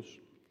rules,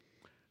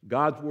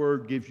 God's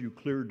Word gives you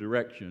clear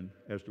direction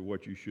as to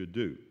what you should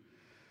do.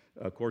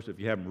 Of course, if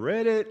you haven't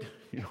read it,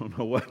 you don't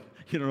know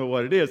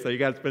what it is, so you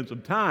got to spend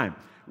some time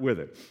with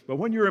it. But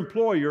when your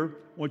employer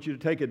wants you to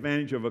take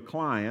advantage of a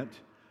client,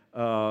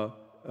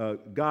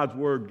 God's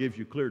Word gives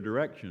you clear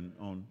direction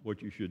on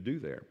what you should do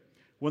there.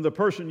 When the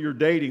person you're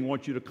dating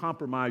wants you to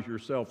compromise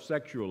yourself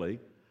sexually,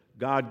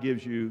 God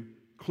gives you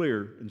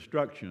clear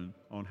instruction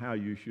on how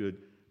you should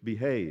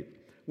behave.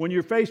 When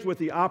you're faced with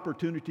the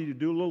opportunity to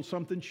do a little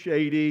something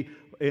shady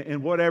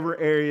in whatever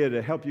area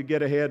to help you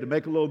get ahead, to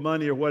make a little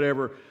money or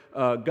whatever,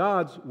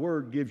 God's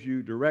Word gives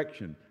you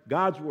direction.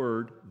 God's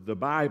Word, the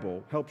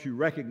Bible, helps you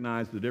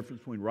recognize the difference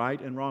between right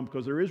and wrong,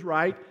 because there is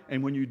right,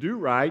 and when you do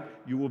right,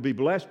 you will be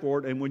blessed for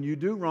it, and when you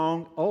do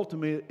wrong,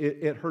 ultimately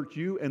it hurts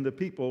you and the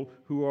people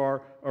who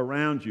are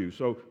around you.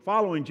 So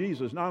following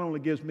Jesus not only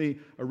gives me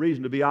a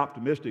reason to be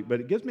optimistic, but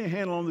it gives me a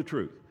handle on the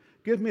truth.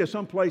 It gives me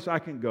some place I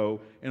can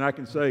go, and I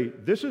can say,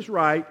 this is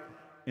right,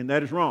 and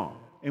that is wrong.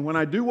 And when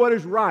I do what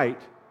is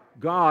right,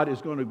 God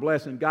is going to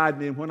bless and guide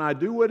me, and when I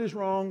do what is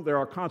wrong, there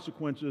are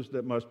consequences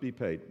that must be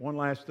paid. One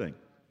last thing.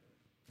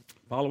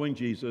 Following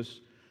Jesus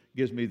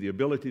gives me the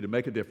ability to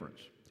make a difference.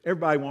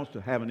 Everybody wants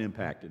to have an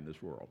impact in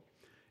this world.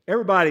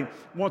 Everybody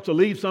wants to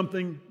leave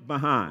something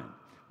behind.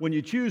 When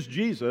you choose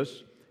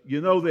Jesus,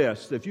 you know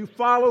this: if you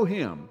follow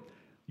Him,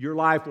 your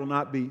life will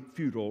not be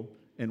futile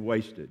and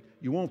wasted.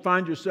 You won't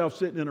find yourself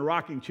sitting in a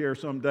rocking chair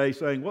someday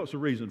saying, what's the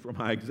reason for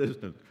my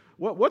existence?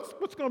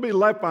 What's going to be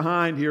left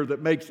behind here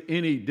that makes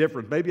any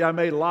difference? Maybe I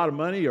made a lot of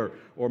money, or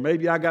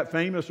maybe I got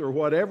famous or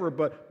whatever,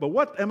 but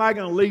what am I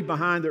going to leave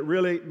behind that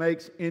really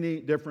makes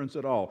any difference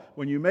at all?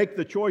 When you make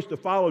the choice to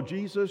follow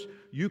Jesus,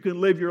 you can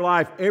live your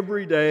life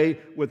every day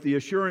with the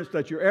assurance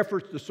that your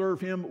efforts to serve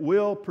Him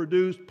will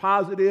produce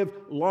positive,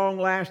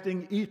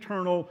 long-lasting,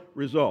 eternal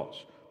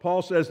results.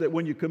 Paul says that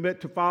when you commit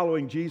to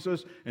following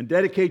Jesus and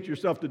dedicate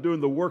yourself to doing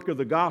the work of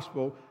the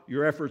gospel,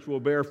 your efforts will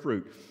bear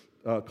fruit.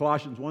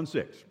 Colossians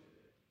 1:6.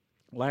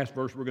 Last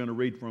verse we're going to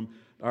read from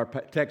our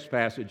text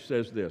passage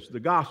says this: the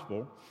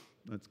gospel,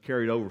 that's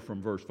carried over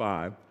from verse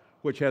 5,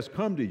 which has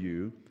come to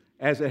you,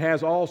 as it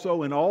has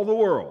also in all the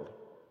world,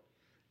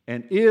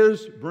 and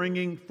is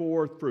bringing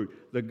forth fruit.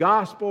 The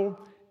gospel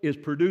is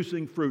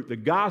producing fruit. The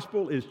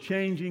gospel is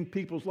changing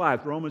people's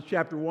lives. Romans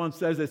chapter 1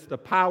 says it's the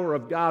power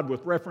of God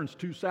with reference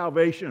to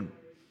salvation.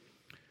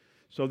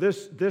 So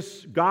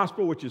this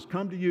gospel, which has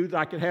come to you,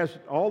 like it has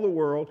all the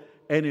world,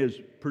 and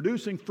is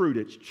producing fruit,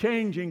 it's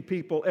changing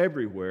people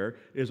everywhere,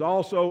 is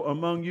also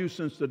among you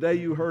since the day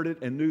you heard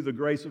it and knew the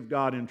grace of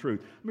God in truth.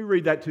 Let me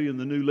read that to you in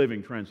the New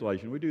Living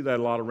Translation. We do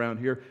that a lot around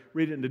here.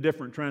 Read it in a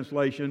different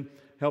translation,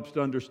 helps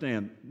to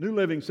understand. New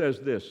Living says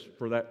this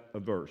for that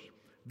verse: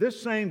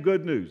 this same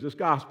good news, this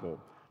gospel,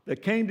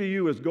 that came to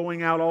you is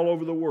going out all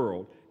over the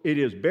world. It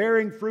is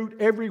bearing fruit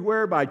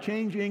everywhere by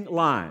changing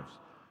lives.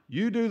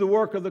 You do the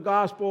work of the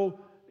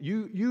gospel.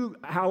 You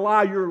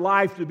allow your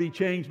life to be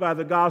changed by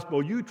the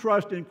gospel. You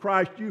trust in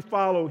Christ. You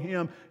follow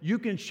Him. You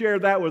can share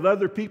that with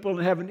other people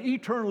and have an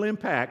eternal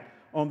impact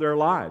on their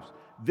lives.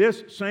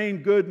 This same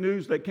good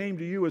news that came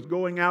to you is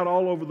going out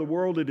all over the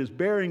world. It is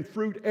bearing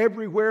fruit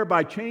everywhere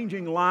by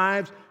changing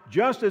lives,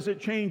 just as it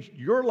changed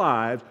your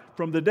lives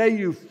from the day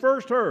you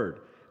first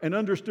heard and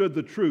understood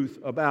the truth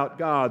about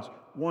God's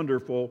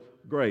wonderful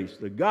grace.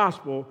 The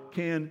gospel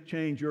can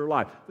change your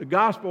life. The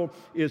gospel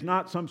is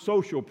not some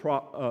social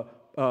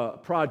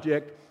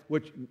project,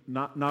 which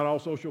not all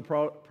social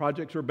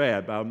projects are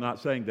bad, but I'm not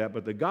saying that.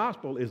 But the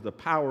gospel is the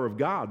power of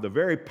God, the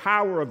very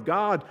power of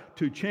God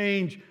to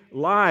change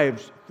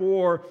lives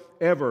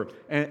forever.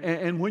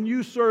 And when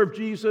you serve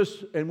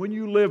Jesus and when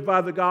you live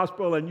by the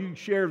gospel and you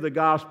share the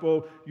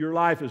gospel, your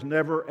life is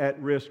never at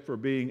risk for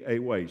being a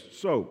waste.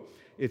 So,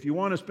 if you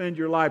want to spend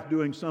your life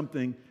doing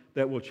something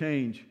that will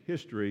change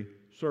history,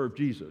 serve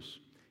Jesus.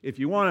 If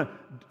you want to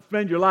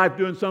spend your life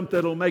doing something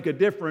that will make a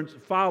difference,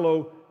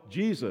 follow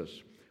Jesus.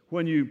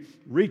 When you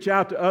reach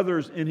out to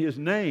others in His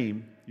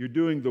name, you're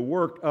doing the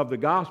work of the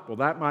gospel.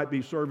 That might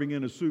be serving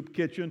in a soup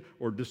kitchen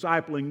or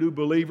discipling new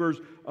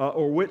believers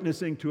or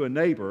witnessing to a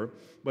neighbor.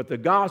 But the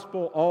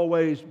gospel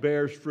always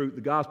bears fruit.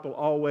 The gospel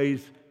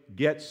always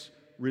gets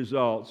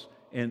results.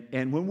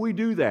 And when we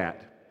do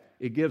that,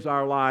 it gives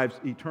our lives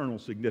eternal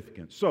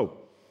significance. So,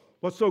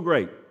 what's so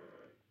great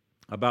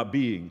about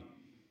being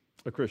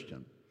a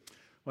Christian?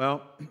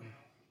 Well,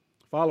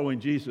 following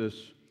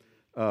Jesus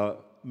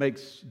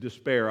makes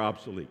despair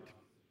obsolete.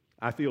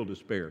 I feel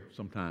despair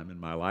sometime in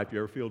my life. You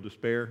ever feel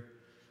despair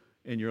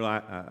in your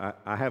life?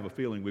 I have a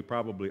feeling we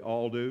probably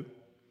all do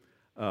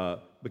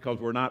because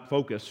we're not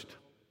focused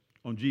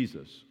on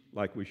Jesus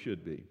like we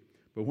should be.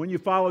 But when you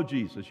follow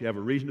Jesus, you have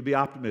a reason to be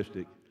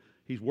optimistic.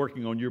 He's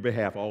working on your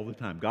behalf all the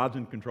time. God's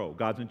in control.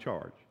 God's in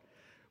charge.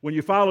 When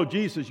you follow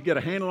Jesus, you get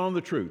a handle on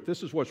the truth.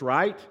 This is what's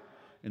right,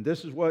 and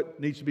this is what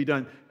needs to be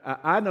done.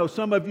 I know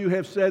some of you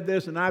have said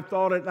this, and I've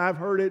thought it, and I've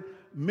heard it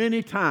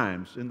many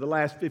times in the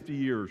last 50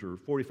 years or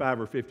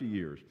 45 or 50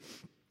 years.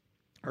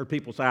 I heard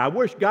people say, I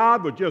wish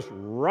God would just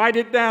write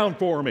it down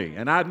for me,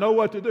 and I'd know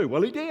what to do.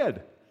 Well, He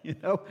did.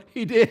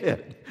 He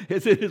did.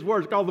 It's in His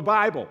Word. It's called the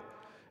Bible.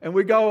 And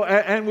we go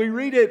and we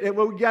read it,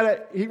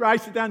 and He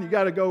writes it down. You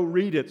got to go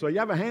read it. So you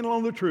have a handle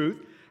on the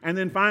truth, and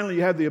then finally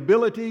you have the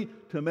ability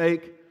to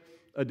make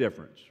a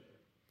difference.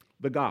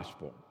 The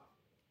gospel.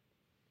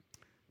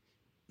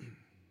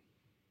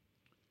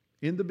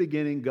 In the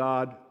beginning,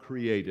 God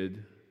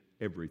created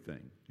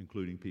everything,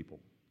 including people.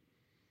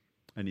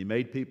 And He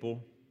made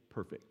people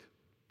perfect.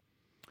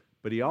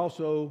 But He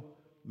also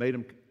made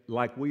them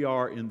like we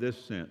are in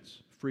this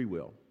sense, free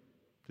will,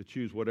 to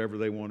choose whatever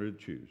they wanted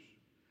to choose.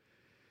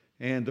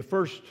 And the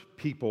first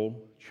people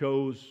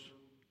chose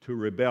to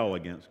rebel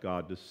against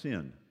God, to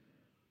sin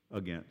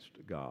against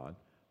God.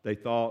 They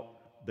thought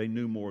they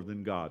knew more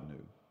than God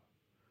knew.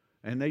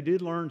 And they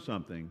did learn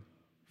something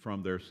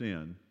from their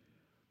sin,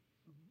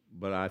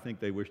 but I think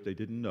they wished they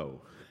didn't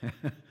know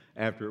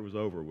after it was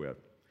over with.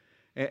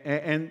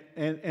 And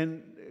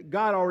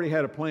God already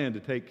had a plan to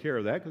take care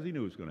of that because He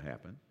knew it was going to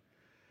happen.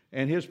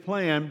 And His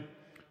plan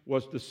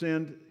was to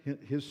send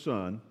His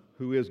Son,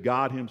 who is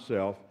God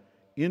Himself,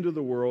 into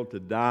the world to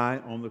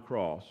die on the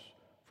cross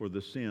for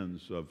the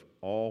sins of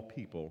all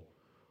people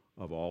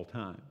of all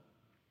time.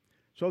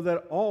 So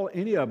that all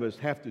any of us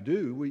have to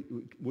do,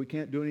 we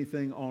can't do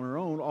anything on our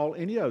own, all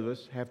any of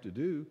us have to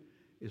do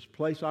is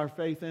place our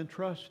faith and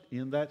trust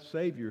in that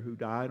Savior who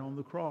died on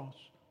the cross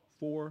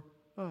for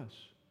us.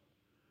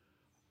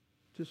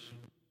 Just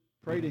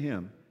pray to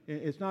Him.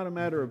 It's not a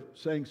matter of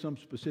saying some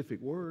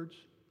specific words.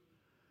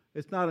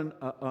 It's not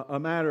a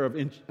matter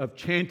of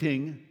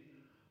chanting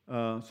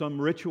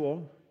some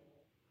ritual.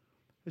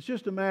 It's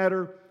just a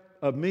matter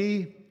of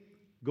me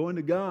going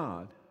to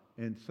God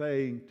and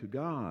saying to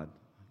God,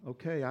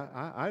 okay,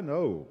 I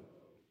know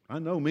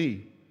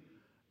me.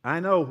 I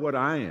know what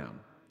I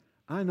am.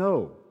 I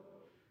know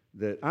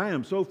that I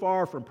am so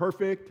far from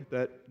perfect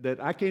that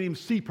I can't even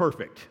see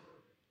perfect.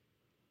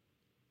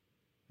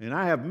 And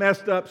I have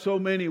messed up so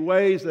many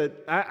ways that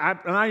I'm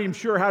not even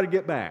sure how to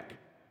get back.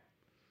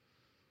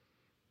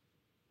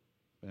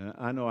 And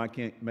I know I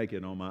can't make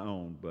it on my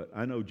own, but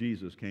I know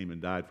Jesus came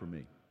and died for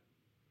me.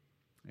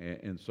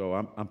 And so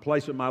I'm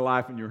placing my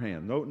life in your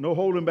hand. No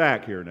holding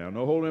back here now.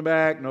 No holding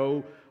back.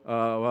 No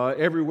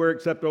everywhere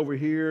except over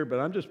here. But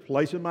I'm just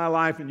placing my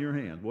life in your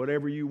hand.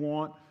 Whatever you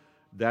want,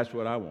 that's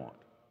what I want.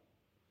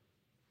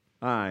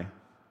 I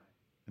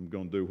am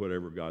going to do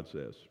whatever God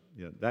says.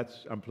 Yeah,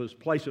 I'm just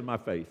placing my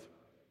faith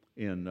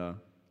in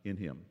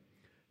Him.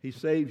 He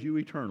saves you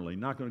eternally.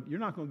 You're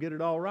not going to get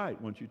it all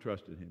right once you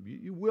trust in Him.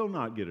 You will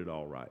not get it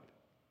all right.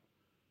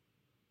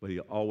 But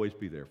He'll always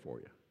be there for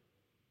you.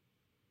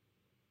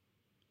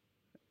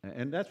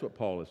 And that's what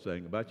Paul is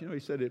saying about, he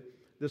said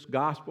this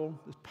gospel,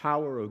 this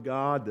power of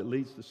God that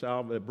leads to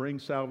that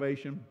brings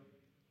salvation,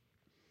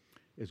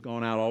 is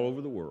gone out all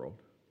over the world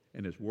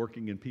and is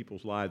working in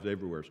people's lives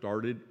everywhere.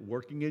 Started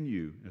working in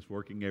you, and it's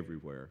working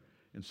everywhere.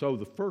 And so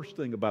the first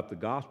thing about the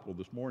gospel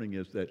this morning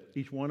is that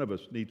each one of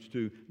us needs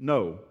to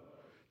know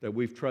that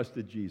we've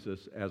trusted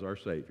Jesus as our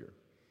Savior.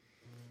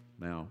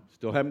 Now,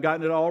 still haven't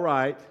gotten it all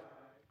right,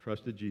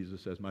 trusted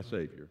Jesus as my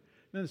Savior.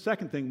 And then the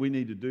second thing we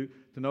need to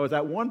know is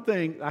that one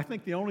thing, I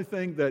think the only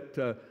thing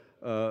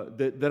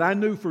that I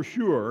knew for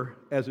sure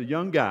as a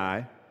young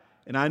guy,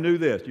 and I knew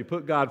this, you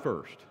put God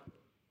first.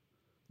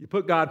 You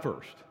put God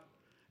first.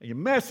 And you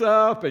mess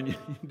up and you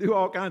do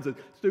all kinds of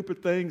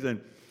stupid things.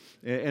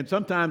 And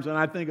sometimes when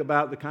I think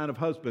about the kind of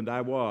husband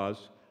I was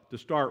to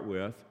start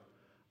with,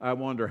 I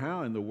wonder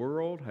how in the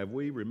world have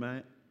we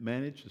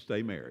managed to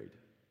stay married?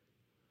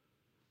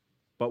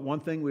 But one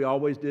thing we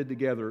always did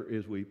together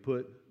is we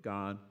put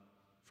God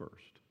first.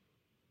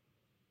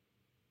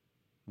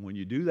 And when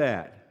you do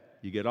that,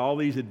 you get all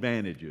these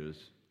advantages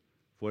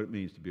of what it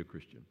means to be a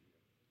Christian.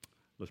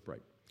 Let's pray.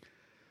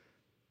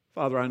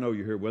 Father, I know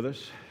you're here with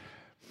us.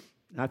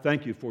 I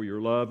thank you for your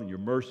love and your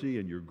mercy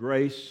and your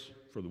grace,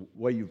 for the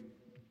way you've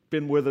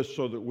been with us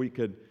so that we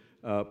could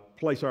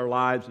place our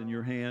lives in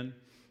your hand.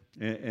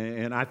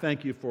 And I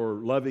thank you for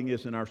loving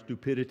us in our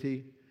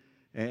stupidity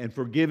and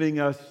forgiving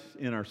us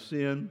in our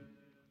sin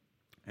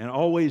and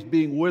always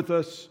being with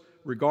us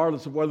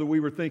regardless of whether we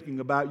were thinking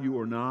about you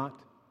or not.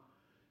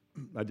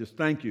 I just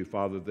thank you,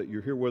 Father, that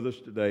you're here with us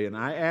today. And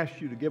I ask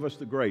you to give us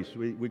the grace.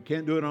 We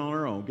can't do it on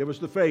our own. Give us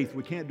the faith.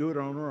 We can't do it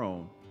on our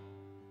own.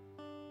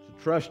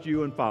 To trust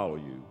you and follow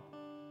you.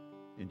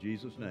 In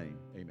Jesus' name,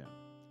 amen.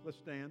 Let's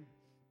stand.